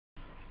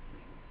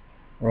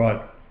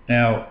Right.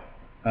 Now,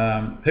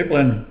 people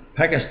in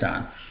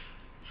Pakistan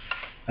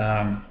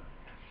are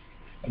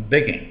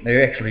begging.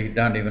 They actually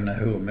don't even know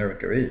who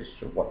America is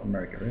or what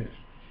America is.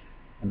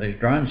 And these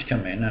drones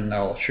come in and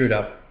they'll shoot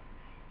up,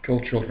 kill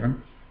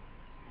children,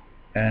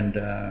 and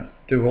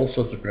do all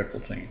sorts of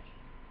dreadful things.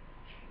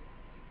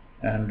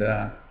 And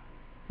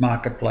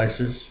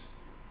marketplaces,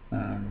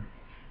 I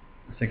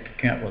think the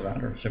count was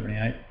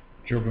 178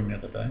 children the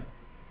other day.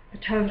 A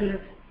total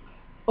of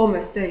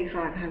almost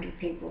 3,500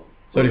 people.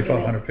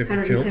 3,500 people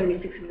killed.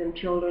 176 of them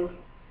children.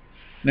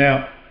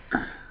 Now,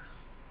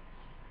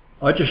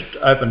 I just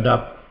opened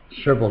up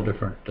several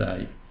different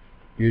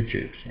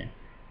YouTubes here.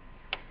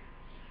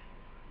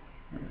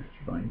 Let's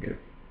see if I can get.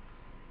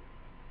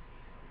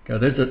 Okay,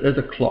 there's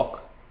a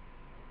clock.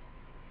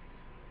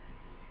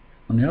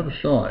 On the other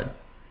side,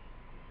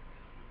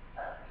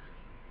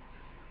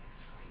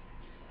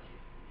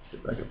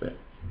 get back a bit.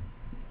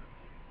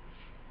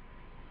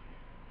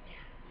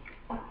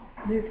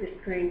 Move the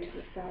screen to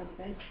the side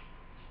there.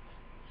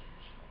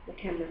 The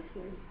camera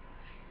screen.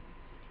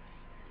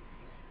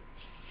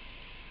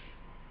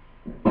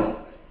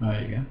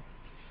 There you go.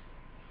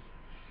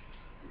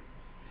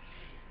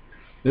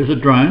 There's a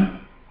drone.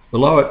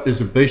 Below it is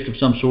a beast of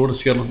some sort, a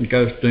skeleton,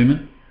 ghost,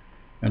 demon,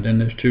 and then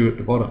there's two at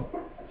the bottom.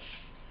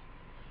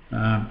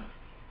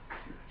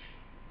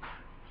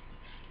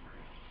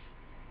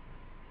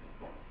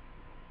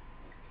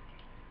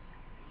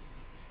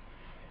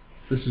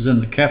 This is in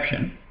the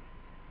caption.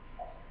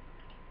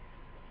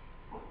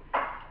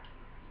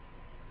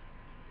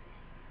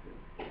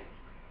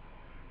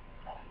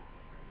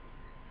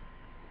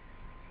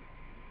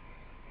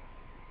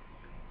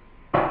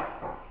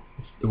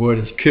 The word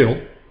is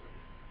kill.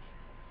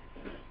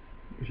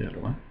 Get out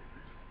of the way.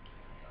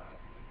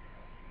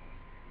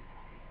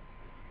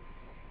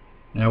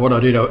 Now what I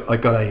did, I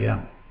got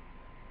an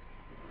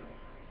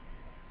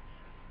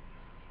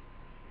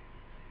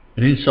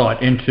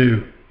insight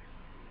into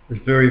this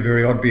very,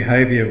 very odd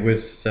behaviour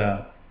with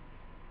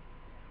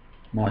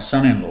my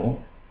son-in-law.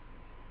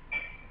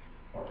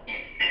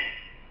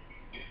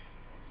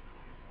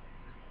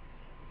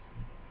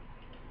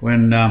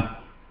 When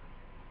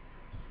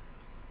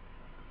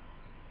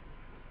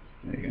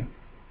there you go.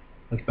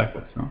 That's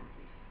backwards, right?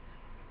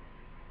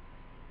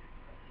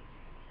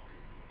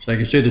 So you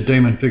can see the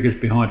demon figures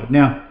behind it.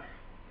 Now,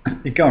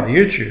 you go on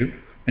YouTube,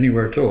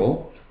 anywhere at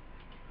all,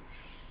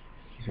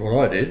 this is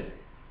what I did.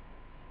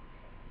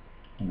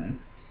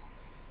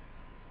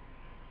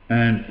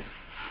 And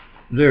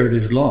there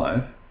it is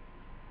live.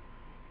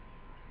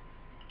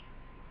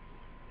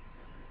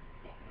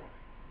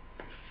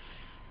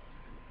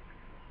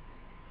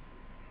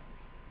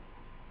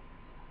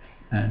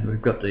 And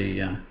we've got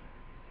the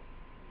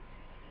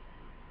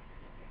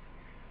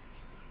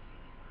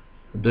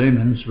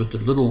demons with the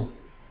little.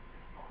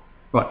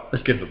 Right,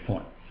 let's get to the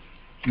point.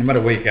 No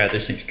matter where you go,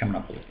 this thing's coming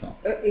up all the time.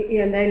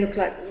 Yeah, and they look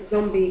like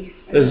zombies.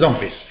 They're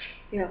zombies.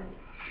 Yeah.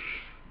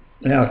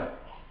 Now,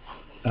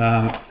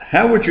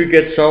 how would you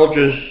get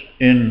soldiers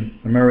in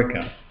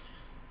America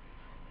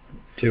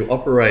to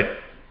operate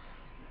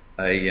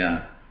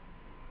a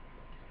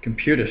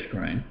computer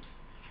screen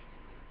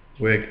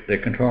where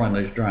they're controlling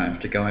these drones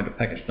to go into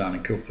Pakistan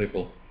and kill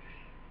people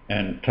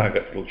and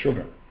target little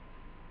children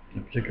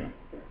in particular?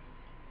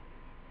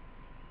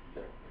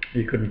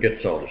 You couldn't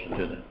get soldiers to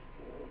do that.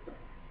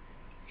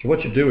 So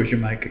what you do is you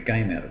make a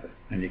game out of it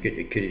and you get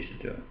your kiddies to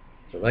do it.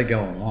 So they go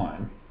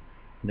online,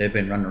 and they've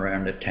been running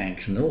around their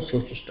tanks and all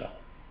sorts of stuff.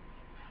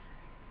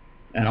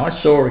 And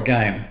I saw a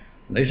game,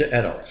 and these are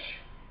adults.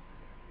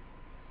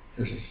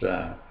 This is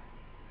my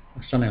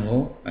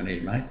son-in-law and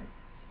his mate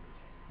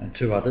and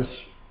two others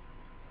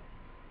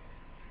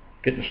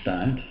getting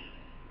stoned,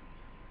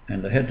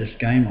 and they had this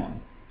game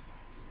on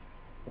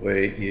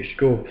where you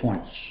score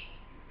points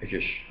as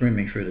you're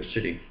streaming through the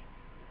city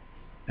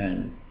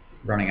and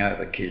running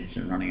over kids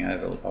and running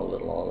over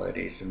little old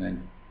ladies, and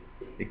then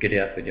you get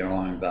out with your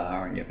iron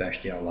bar and you bash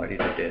the old lady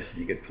to death and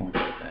you get points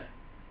for that.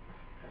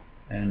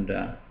 And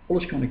all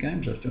this kind of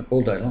games I was doing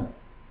all day long.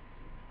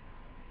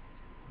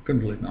 I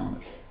couldn't believe my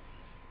eyes.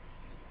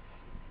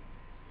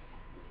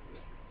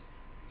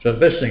 So the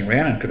best thing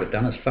Rhiannon could have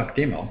done is fucked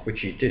him off,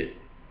 which he did,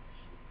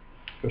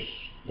 because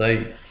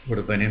they would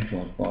have been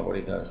influenced by what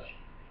he does.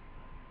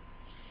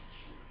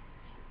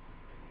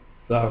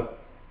 So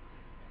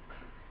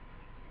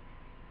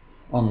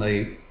on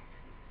the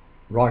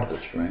right of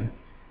the screen,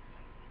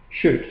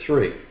 shoot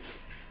 3.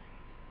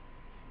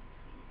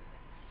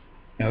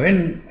 Now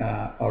in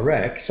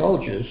Iraq,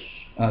 soldiers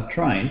are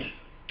trained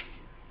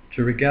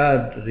to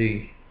regard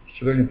the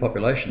civilian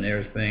population there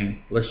as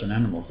being less than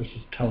animals. This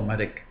is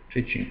Talmudic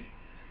teaching.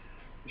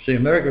 See,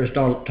 America is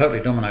totally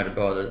dominated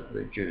by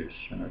the Jews,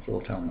 and it's all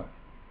Talmud.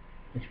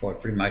 That's why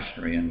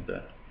Freemasonry, and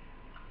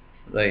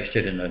they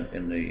said in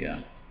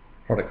the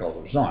Protocol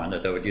of Zion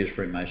that they would use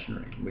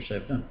Freemasonry, which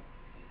they've done.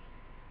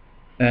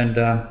 And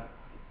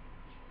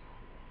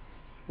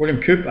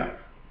William Cooper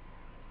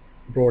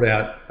brought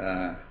out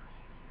a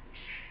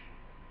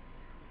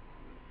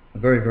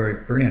very,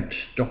 very brilliant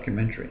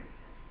documentary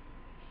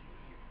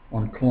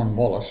on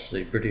Cornwallis,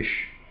 the British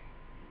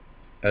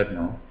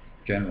Admiral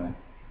General,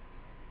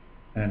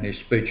 and his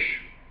speech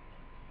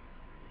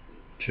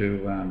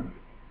to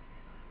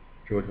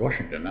George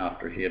Washington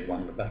after he had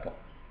won the battle.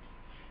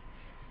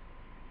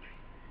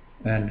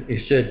 And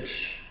he said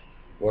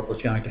what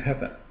was going to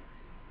happen.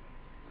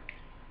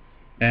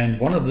 And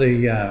one of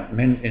the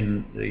men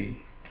in the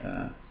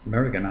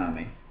American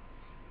Army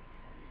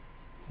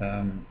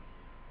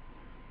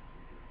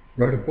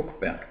wrote a book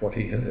about what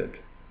he heard.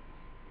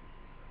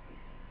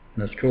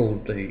 And it's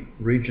called The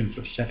Regions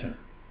of Saturn.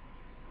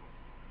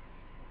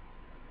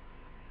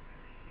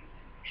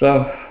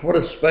 So what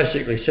it's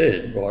basically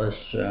said was,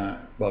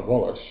 by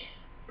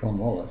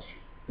Cornwallis,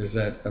 is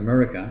that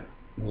America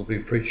will be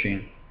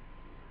preaching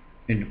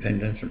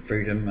independence and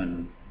freedom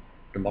and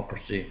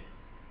democracy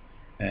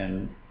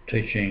and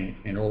teaching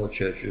in all the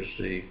churches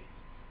the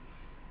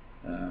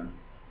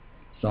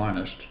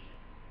Zionist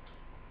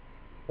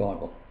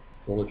Bible.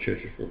 All the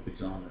churches will be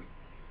Zionist.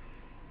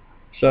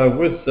 So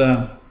with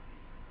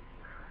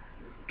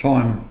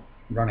time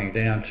running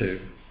down to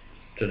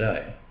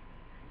today,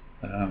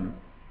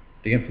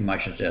 the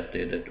information's out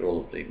there that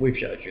all of we've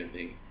showed you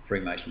the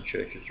Freemason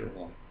churches are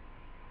all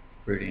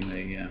reading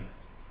the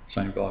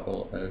same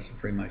Bible as the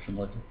Freemason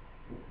legend.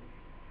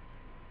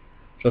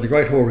 So the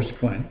great whore is the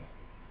Queen.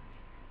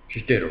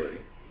 She's dead already.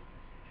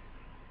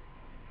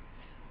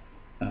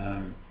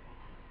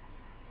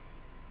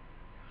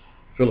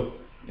 Philip,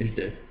 he's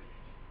dead.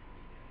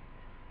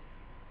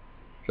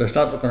 So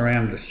start looking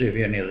around to see if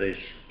any of these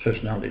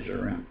personalities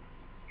are around.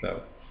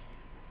 So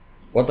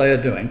what they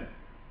are doing,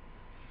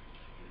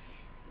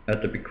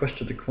 at the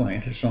bequest of the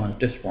Queen, who signs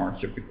death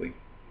warrants every week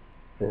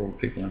for all the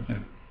people in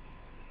her,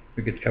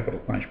 who gets capital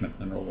punishment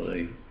in all of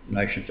the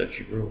nations that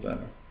she rules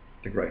over,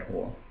 the great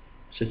whore,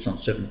 sits on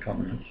 7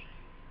 continents.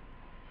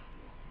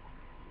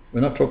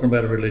 We're not talking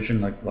about a religion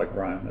like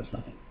Rome, that's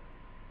nothing.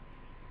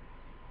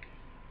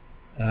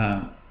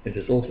 It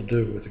is all to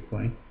do with the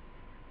Queen,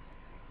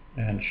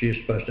 and she is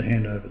supposed to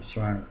hand over the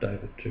throne of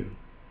David to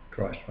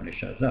Christ when he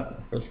shows up.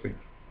 Of course, we've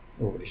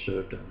already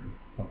served her, and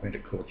I've been to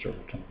court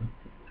several times.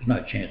 There's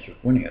no chance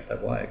of winning it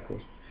that way, of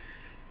course,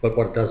 but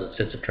what it does, it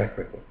sets a track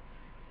record.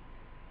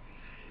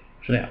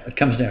 So now, it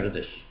comes down to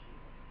this.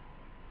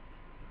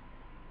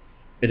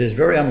 It is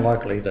very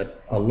unlikely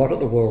that a lot of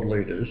the world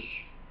leaders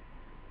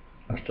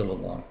are still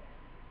alive.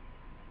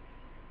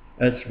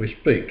 As we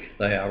speak,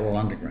 they are all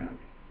underground.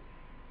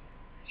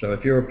 So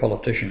if you're a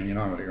politician and you're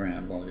not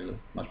underground, well, you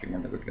must be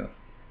one of the good guys.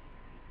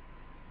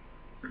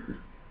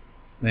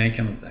 They ain't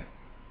coming back.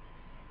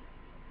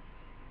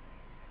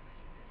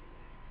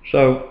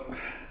 So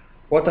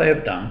what they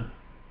have done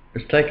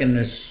is taken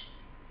this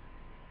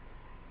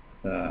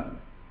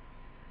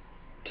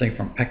thing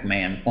from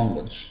Pac-Man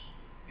onwards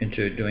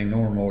into doing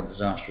more and more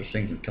disastrous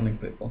things and killing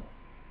people.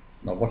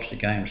 And I've watched the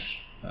games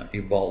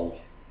evolve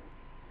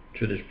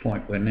to this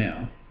point where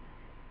now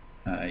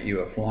you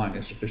are flying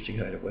in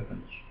sophisticated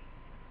weapons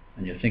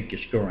and you think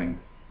you're scoring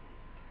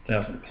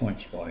 1,000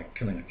 points by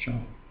killing a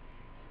child.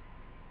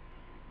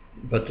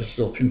 But this is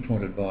all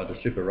pinpointed by the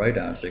super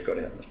radars they've got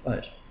out in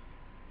space.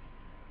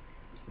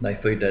 They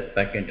feed that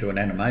back into an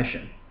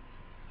animation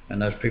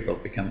and those people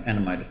become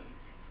animated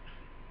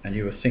and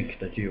you would think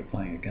that you're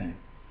playing a game.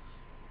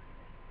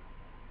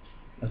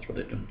 That's what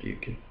they're doing to you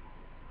kids.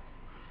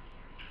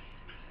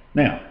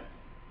 Now,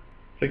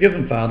 forgive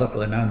them, Father, for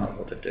they know not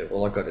what to do.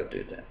 Well, I've got to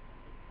do that.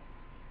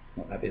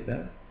 Not happy about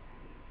it.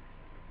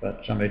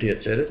 But some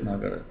idiot said it and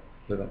I've got to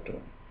live up to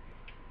it.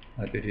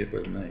 That idiot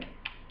was me.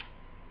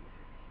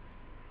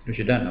 Because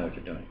you don't know what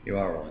you're doing. You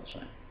are all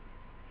insane.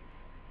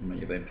 I mean,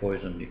 you've been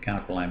poisoned. You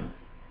can't blame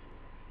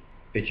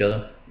each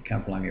other. You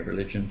can't blame your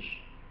religions.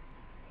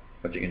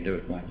 What you can do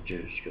is blame the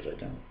Jews because they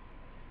don't.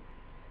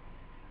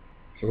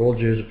 So all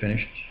Jews are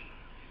finished.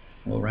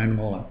 We'll round them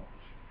all up.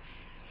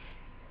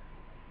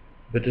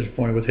 A bit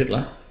disappointed with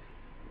Hitler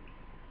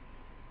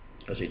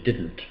because he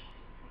didn't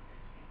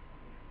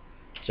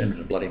send him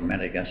to bloody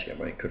Madagascar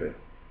where he could have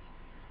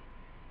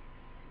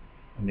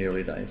in the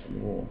early days of the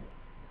war.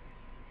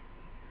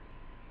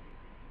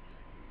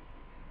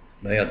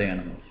 They are the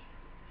animals.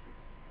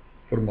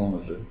 Put them on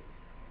the zoo.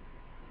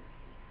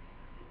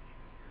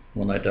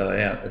 When they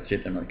die out, that's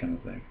it, they're not coming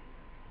back.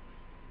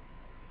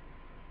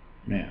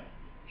 Now,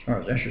 as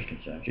far as Asher's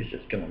concerned, she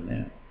says kill them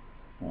now.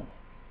 Well,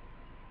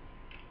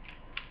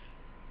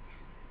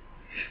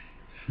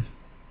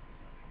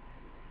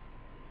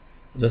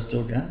 is that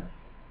still going?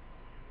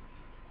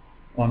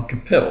 I'm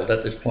compelled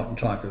at this point in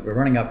time, because we're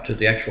running up to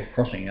the actual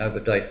crossing over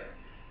date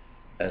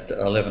at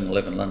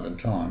 11:11 London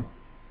time,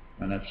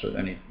 and that's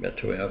only about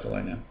 2 hours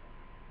away now.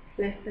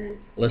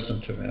 Less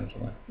than 2 hours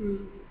away.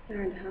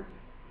 Hour and a half.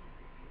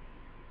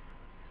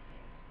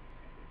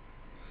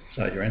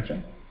 So your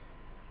answer?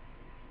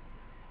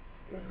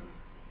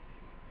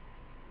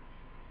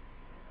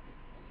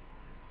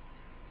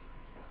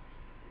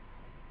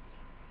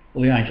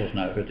 Well, the angels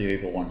know who the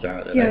evil ones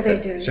are. Yeah, they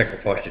do.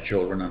 Sacrifice your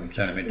children and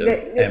turn them into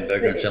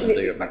hamburger and sell them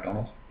to you at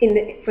McDonald's. In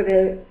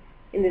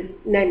the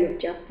name of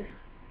justice.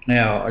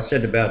 Now, I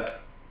said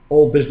about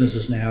all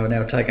businesses now are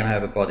now taken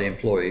over by the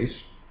employees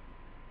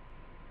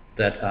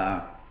that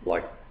are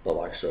like the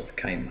likes of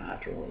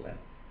Kmart or all that.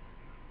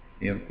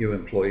 You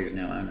employees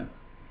now own it.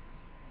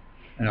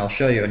 And I'll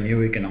show you a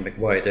new economic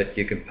way that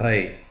you can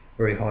pay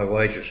very high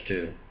wages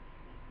to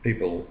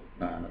people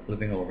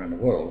living all around the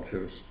world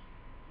who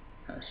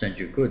send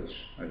you goods.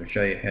 I can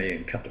show you how you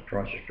can cut the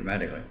prices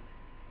dramatically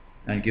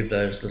and give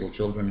those little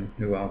children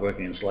who are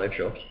working in slave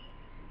shops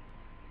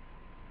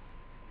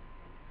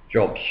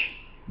jobs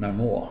no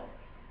more,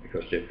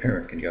 because their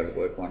parent can go to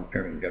work, one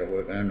parent can go to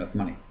work and earn enough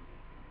money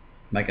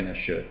making a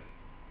shirt.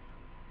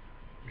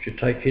 You should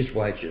take his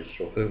wages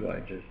or her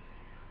wages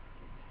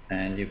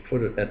and you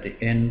put it at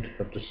the end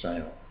of the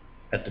sale,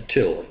 at the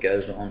till. It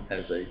goes on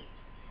as a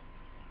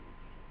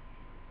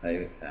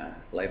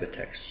labour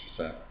tax.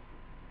 So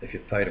if you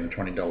paid them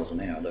 $20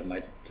 an hour, they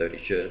made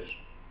 30 shirts.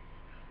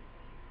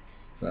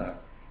 So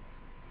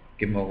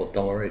give them all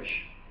 $1 each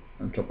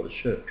on top of the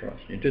shirt price.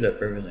 You do that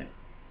for everything.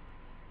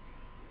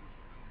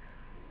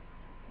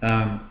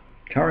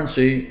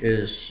 Currency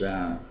is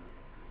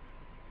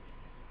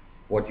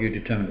what you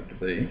determine it to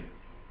be,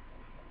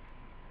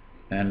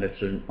 and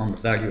it's on the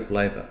value of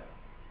labour.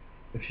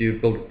 If you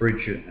build a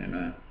bridge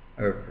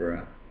over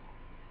a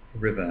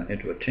river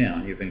into a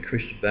town, you've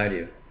increased the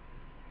value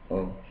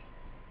of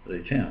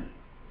the town.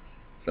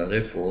 So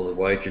therefore the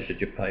wages that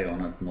you pay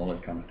on it and all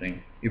that kind of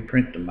thing, you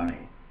print the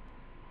money,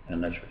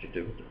 and that's what you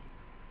do with it.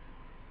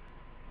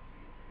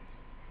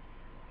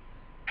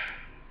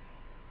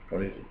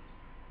 Quite easy.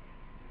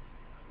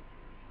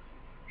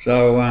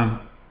 So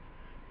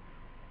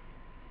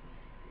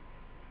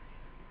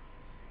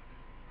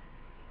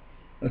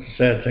that's a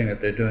sad thing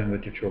that they're doing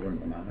with your children at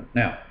the moment.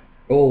 Now,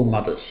 all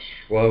mothers,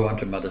 woe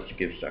unto mothers to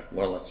give suck.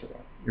 Well, that's all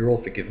right. You're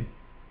all forgiven.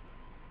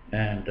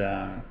 And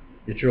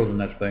your children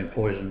that's been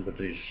poisoned with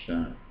these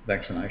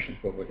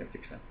vaccinations, well, we can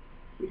fix that.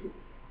 Mm-hmm.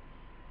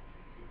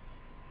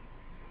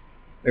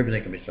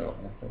 Everything can be solved.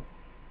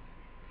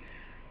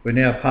 We're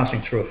now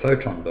passing through a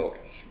photon belt.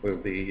 We'll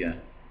be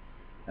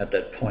at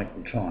that point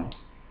in time.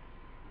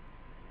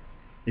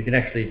 You can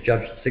actually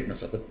judge the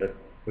thickness of it, that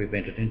we've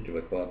entered into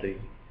it by the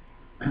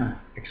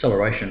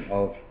acceleration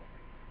of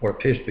what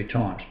appears to be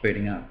time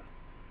speeding up.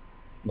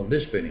 Well, it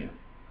is speeding up.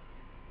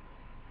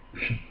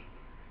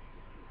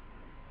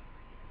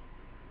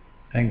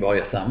 Hang by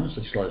your thumbs,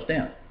 it slows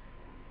down.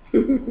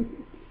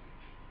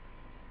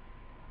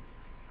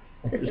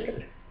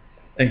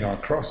 Hang on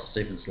across, it's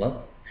even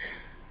slower.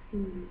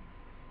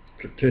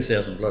 For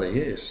 2,000 bloody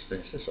years,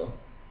 it's this off.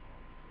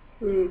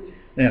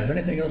 Now, is there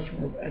anything else you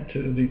want to add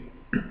to the...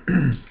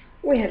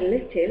 We had a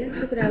list here,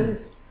 let's look at our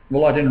list.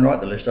 Well, I didn't write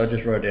the list, I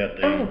just wrote out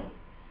the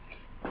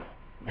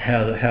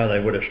how they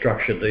would have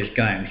structured these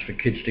games for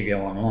kids to go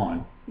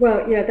online.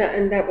 Well, yeah,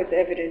 that was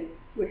evident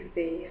with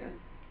the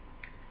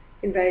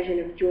invasion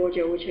of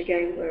Georgia, which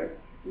again were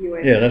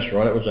US. Yeah, that's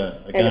right, it was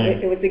a game.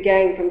 And it was a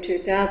game from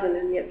 2000,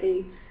 and yet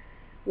the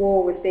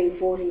war was being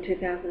fought in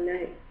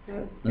 2008.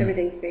 So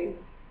everything's been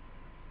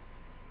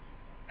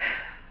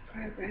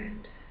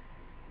programmed.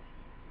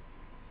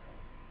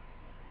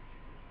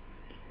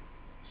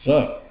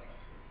 So,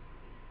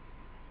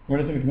 what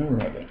do you think of the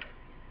right there?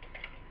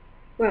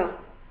 Well,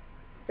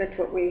 that's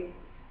what we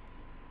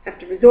have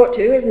to resort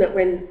to, isn't it,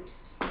 when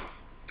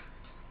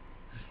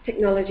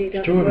technology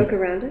doesn't work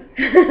around us?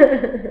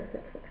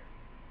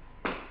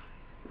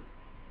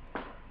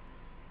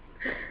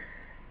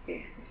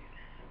 Yeah.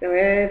 So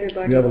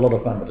everybody... You have a lot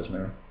of fun with this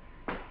mirror.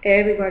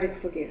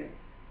 Everybody's forgiven,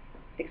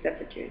 except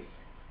the Jews.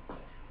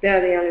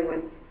 They're the only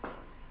ones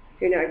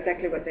who know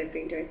exactly what they've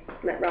been doing.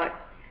 Isn't that right?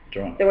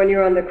 That's right. So when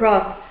you're on the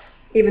cross,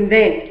 even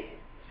then,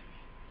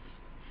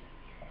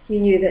 you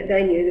knew that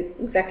they knew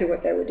exactly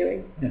what they were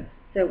doing. Yeah.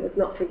 So it was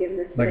not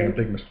forgiveness. Making a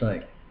big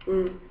mistake.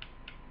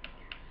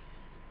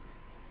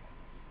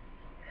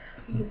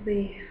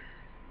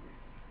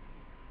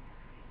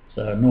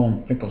 So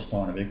Norm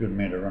Finkelstein would be a good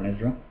man to run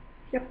Israel.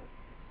 Yep.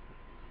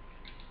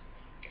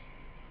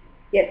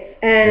 Yes,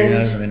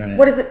 and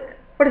what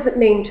does it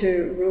mean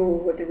to rule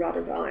with the rod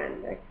of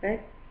iron,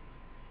 back?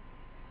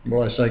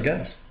 Well, I say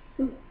goes.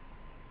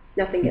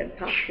 Nothing gets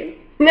past him.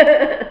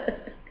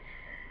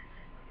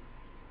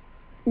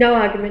 No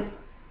argument.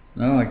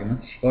 No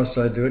arguments. If I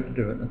say do it, you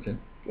do it, that's it.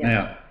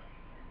 Yep.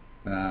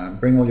 Now,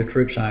 bring all your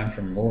troops home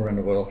from all around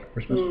the world for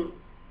Christmas.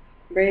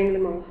 Bring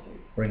them all home.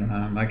 Bring them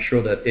home. Make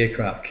sure that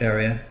aircraft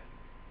carrier,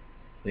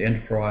 the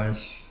Enterprise,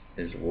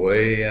 is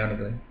way out of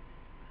the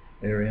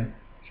area,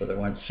 so they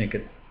won't sink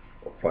it.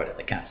 Or probably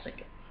they can't sink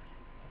it,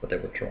 but they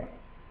will try.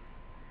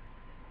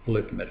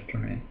 Pollute the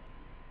Mediterranean.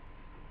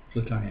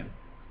 Plutonium.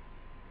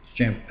 It's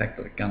jam-packed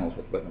with gunnels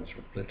with weapons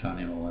with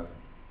plutonium all over.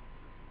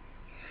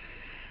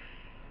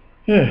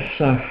 Yeah,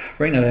 so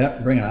bring that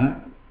out, bring it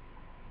home,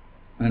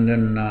 and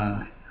then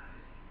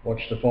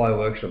watch the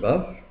fireworks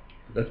above.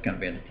 That's going to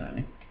be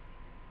entertaining.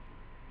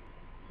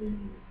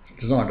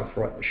 It's designed to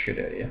frighten the shit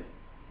out of you,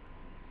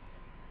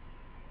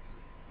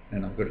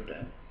 and I'm good at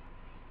that.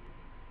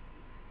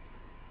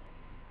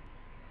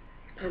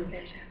 I'm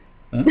better.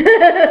 Huh?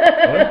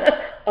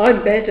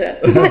 I'm better.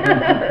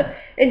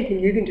 Anything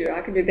you can do,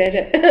 I can do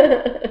better.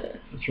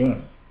 That's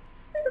right.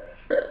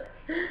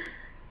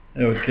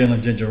 That was Ken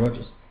and Ginger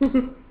Rogers.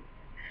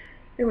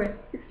 Anyway,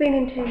 it's been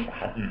intense. Barbara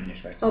Hutton, you're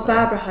supposed to Oh, say.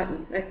 Barbara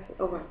Hutton.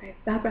 Oh, right,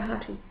 Barbara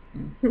Hutton.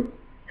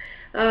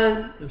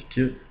 That's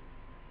cute.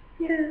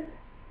 Yeah.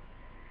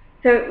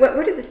 So,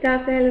 what did the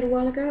staff say a little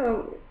while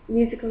ago? A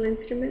musical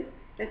instrument?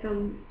 As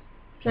I'm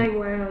playing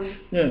away on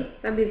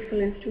a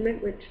musical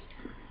instrument, which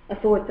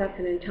affords us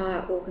an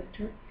entire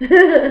orchestra.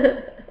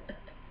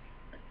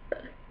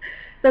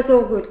 So it's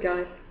all good,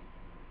 guys.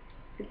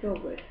 It's all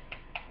good.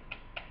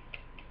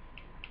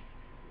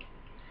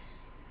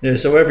 Yeah,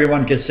 so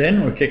everyone gets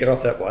in, we'll kick it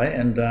off that way,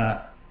 and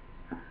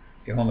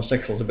your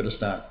homosexuals better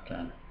start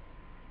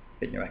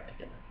getting your act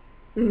together.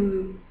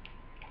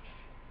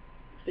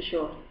 For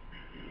sure.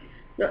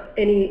 Not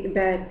any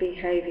bad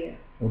behaviour.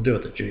 We'll do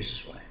it the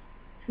Jesus way.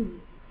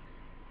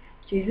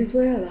 Jesus'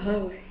 way or the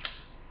highway?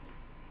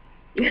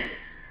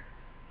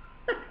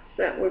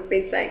 That's what we've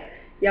been saying.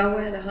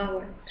 Yahweh the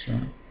highway. That's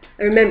right.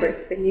 And remember,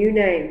 it's the new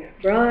name.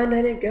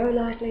 Leonard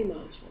Golightly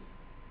Marshall.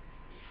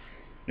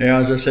 Yeah,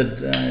 as I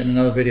said in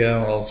another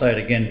video, I'll say it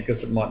again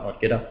because it might not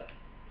get up.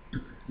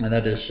 And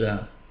that is,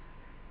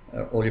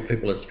 all you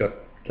people that's got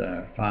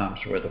farms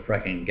where the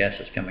fracking gas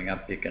is coming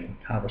up, you can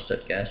harvest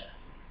that gas.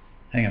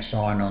 Hang a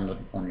sign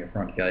on your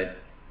front gate,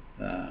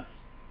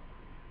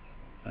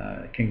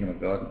 Kingdom of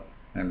God,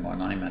 and my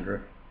name under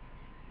it.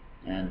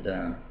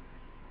 And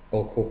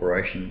all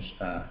corporations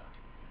are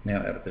now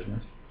out of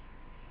business.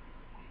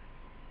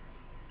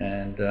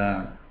 And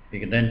you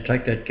can then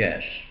take that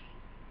gas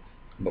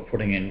by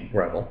putting in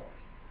gravel,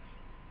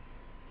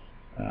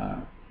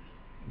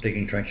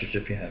 digging trenches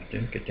if you have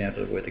to, get down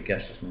to where the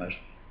gas is the most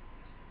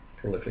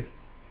prolific,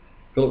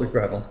 fill it with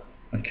gravel,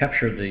 and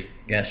capture the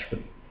gas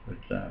with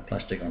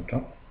plastic on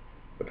top,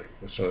 with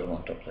soil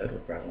on top of that, or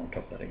gravel on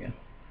top of that again.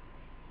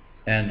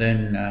 And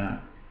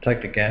then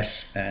take the gas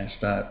and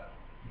start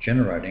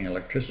generating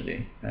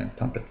electricity and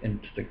pump it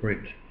into the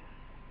grid.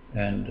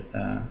 And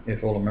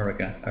if all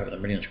America, over the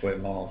million square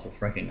miles of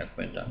fracking that's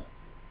been done,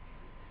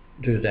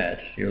 do that,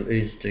 you'll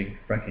ease the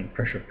fracking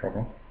pressure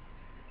problem.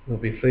 You'll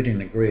be feeding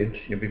the grid,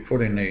 you'll be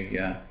putting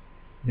the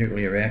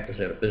nuclear reactors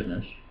out of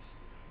business,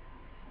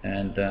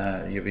 and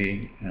you'll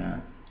be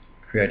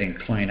creating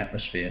a clean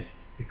atmosphere,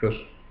 because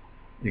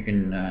you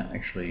can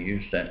actually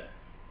use that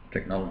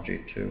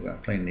technology to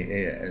clean the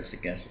air as the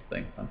gas is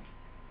being pumped.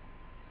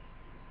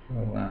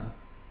 So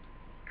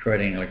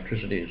creating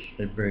electricity is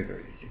very,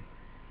 very easy.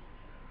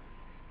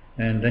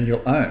 And then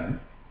you'll own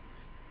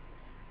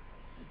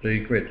the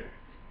grid.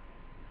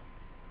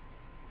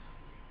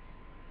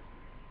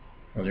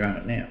 Well, you own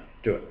it now.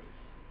 Do it.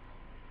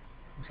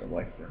 So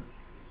wait for it.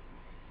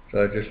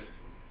 So just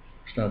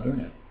start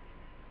doing it.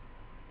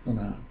 Oh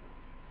no.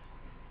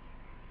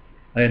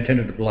 They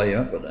intended to blow you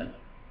up with that.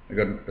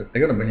 They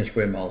got a million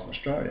square miles in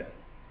Australia.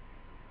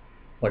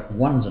 Like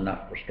one's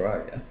enough for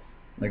Australia.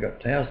 They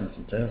got thousands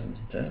and thousands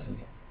and thousands.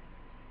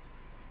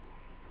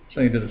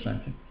 So you do the same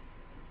thing.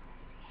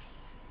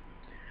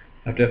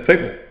 Have to have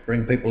people,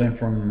 bring people in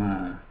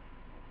from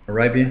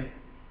Arabia,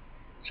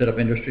 set up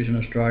industries in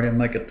Australia,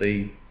 make it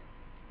the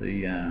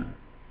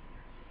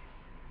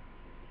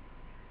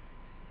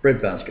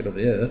breadbasket of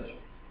the earth.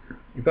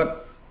 You've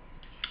got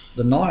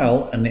the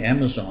Nile and the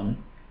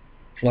Amazon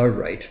flow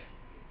rate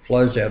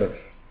flows out of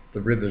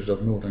the rivers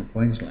of northern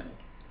Queensland,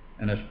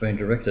 and it's been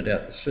directed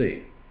out to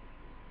sea.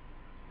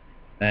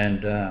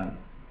 And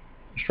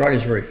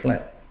Australia's very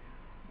flat.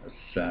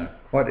 It's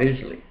quite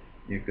easily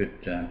you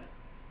could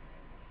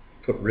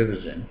put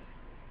rivers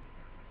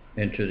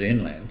into the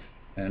inland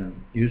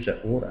and use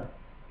that water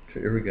to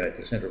irrigate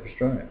the centre of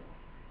Australia,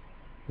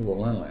 all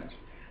the lowlands.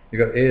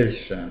 You've got Ayers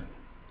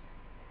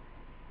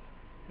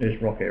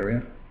Rock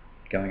area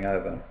going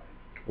over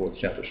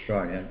towards South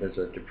Australia. There's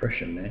a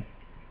depression there.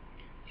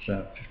 It's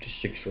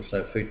 56 or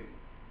so feet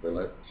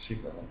below sea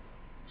level.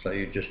 So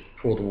you just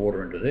pour the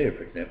water into there,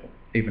 for example,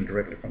 even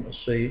directly from the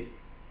sea.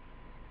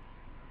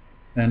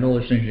 And all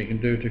these things you can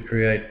do to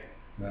create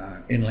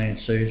inland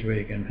seas where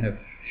you can have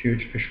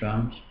huge fish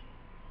farms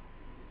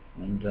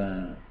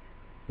and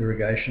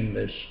irrigation.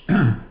 There's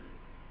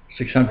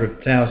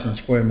 600,000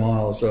 square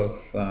miles of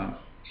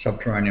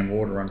subterranean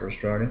water under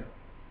Australia,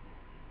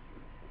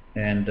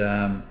 and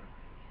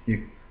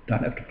you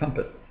don't have to pump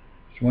it.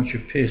 So once you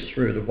pierce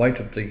through, the weight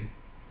of the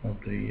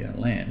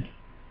land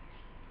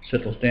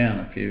settles down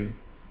a few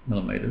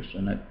millimetres,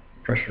 and that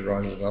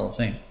pressurises the whole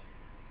thing,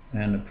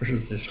 and it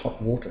pushes this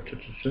hot water to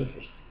the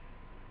surface,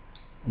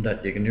 and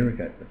that you can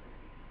irrigate with.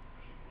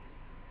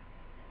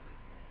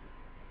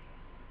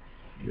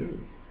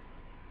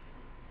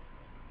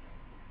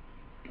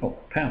 Oh,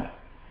 power.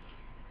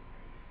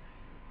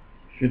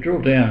 If you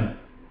drill down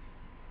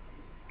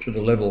to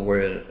the level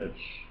where it's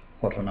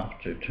hot enough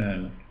to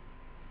turn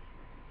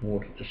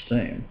water to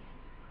steam,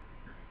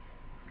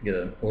 you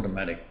get an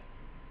automatic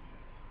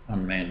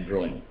unmanned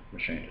drilling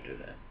machine to do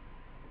that.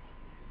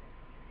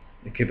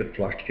 You keep it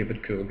flushed, keep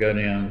it cool, go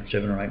down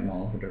 7 or 8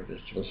 miles, whatever it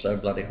is, till it's so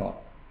bloody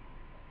hot.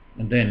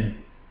 And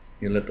then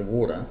you let the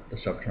water, the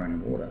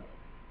subterranean water,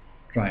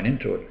 drain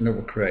into it, and it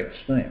will create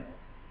steam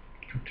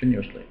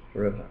continuously,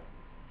 forever.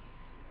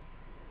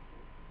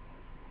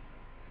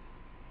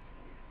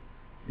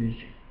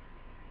 Easy.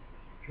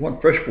 If you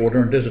want fresh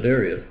water in desert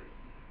areas,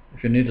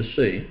 if you're near the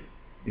sea,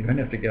 you don't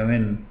have to go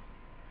in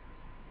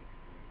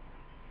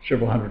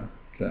several hundred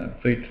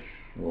feet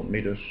or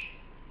metres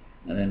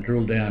and then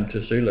drill down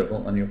to sea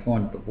level, and you'll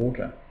find the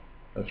water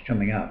that's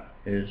coming up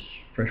is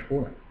fresh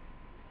water.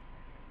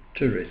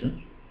 Two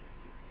reasons: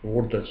 the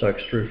water that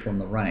soaks through from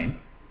the rain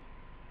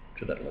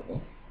to that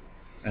level,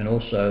 and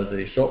also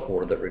the salt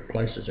water that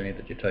replaces any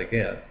that you take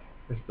out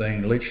is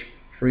being leached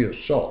free of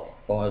salt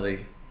by the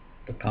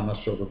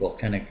pumice or the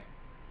volcanic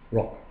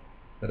rock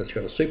that it's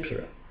got to seep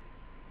through.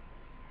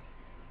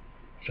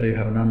 So you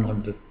have an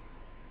unlimited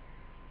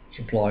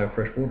supply of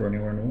fresh water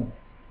anywhere in the world.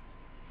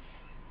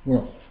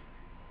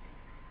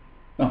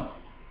 Well,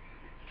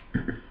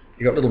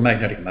 you've got little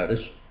magnetic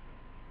motors.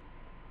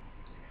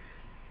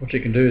 What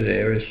you can do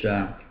there is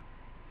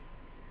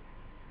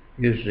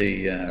use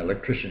the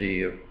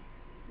electricity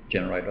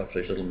generated off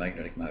these little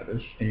magnetic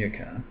motors in your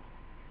car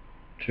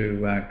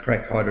to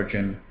crack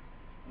hydrogen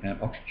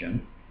and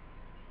oxygen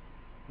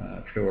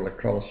through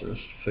electrolysis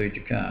to feed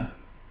your car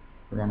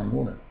to run on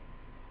water.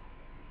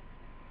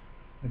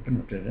 You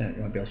couldn't do that,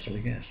 you won't be able to sell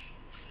your gas.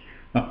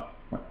 Oh,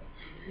 right.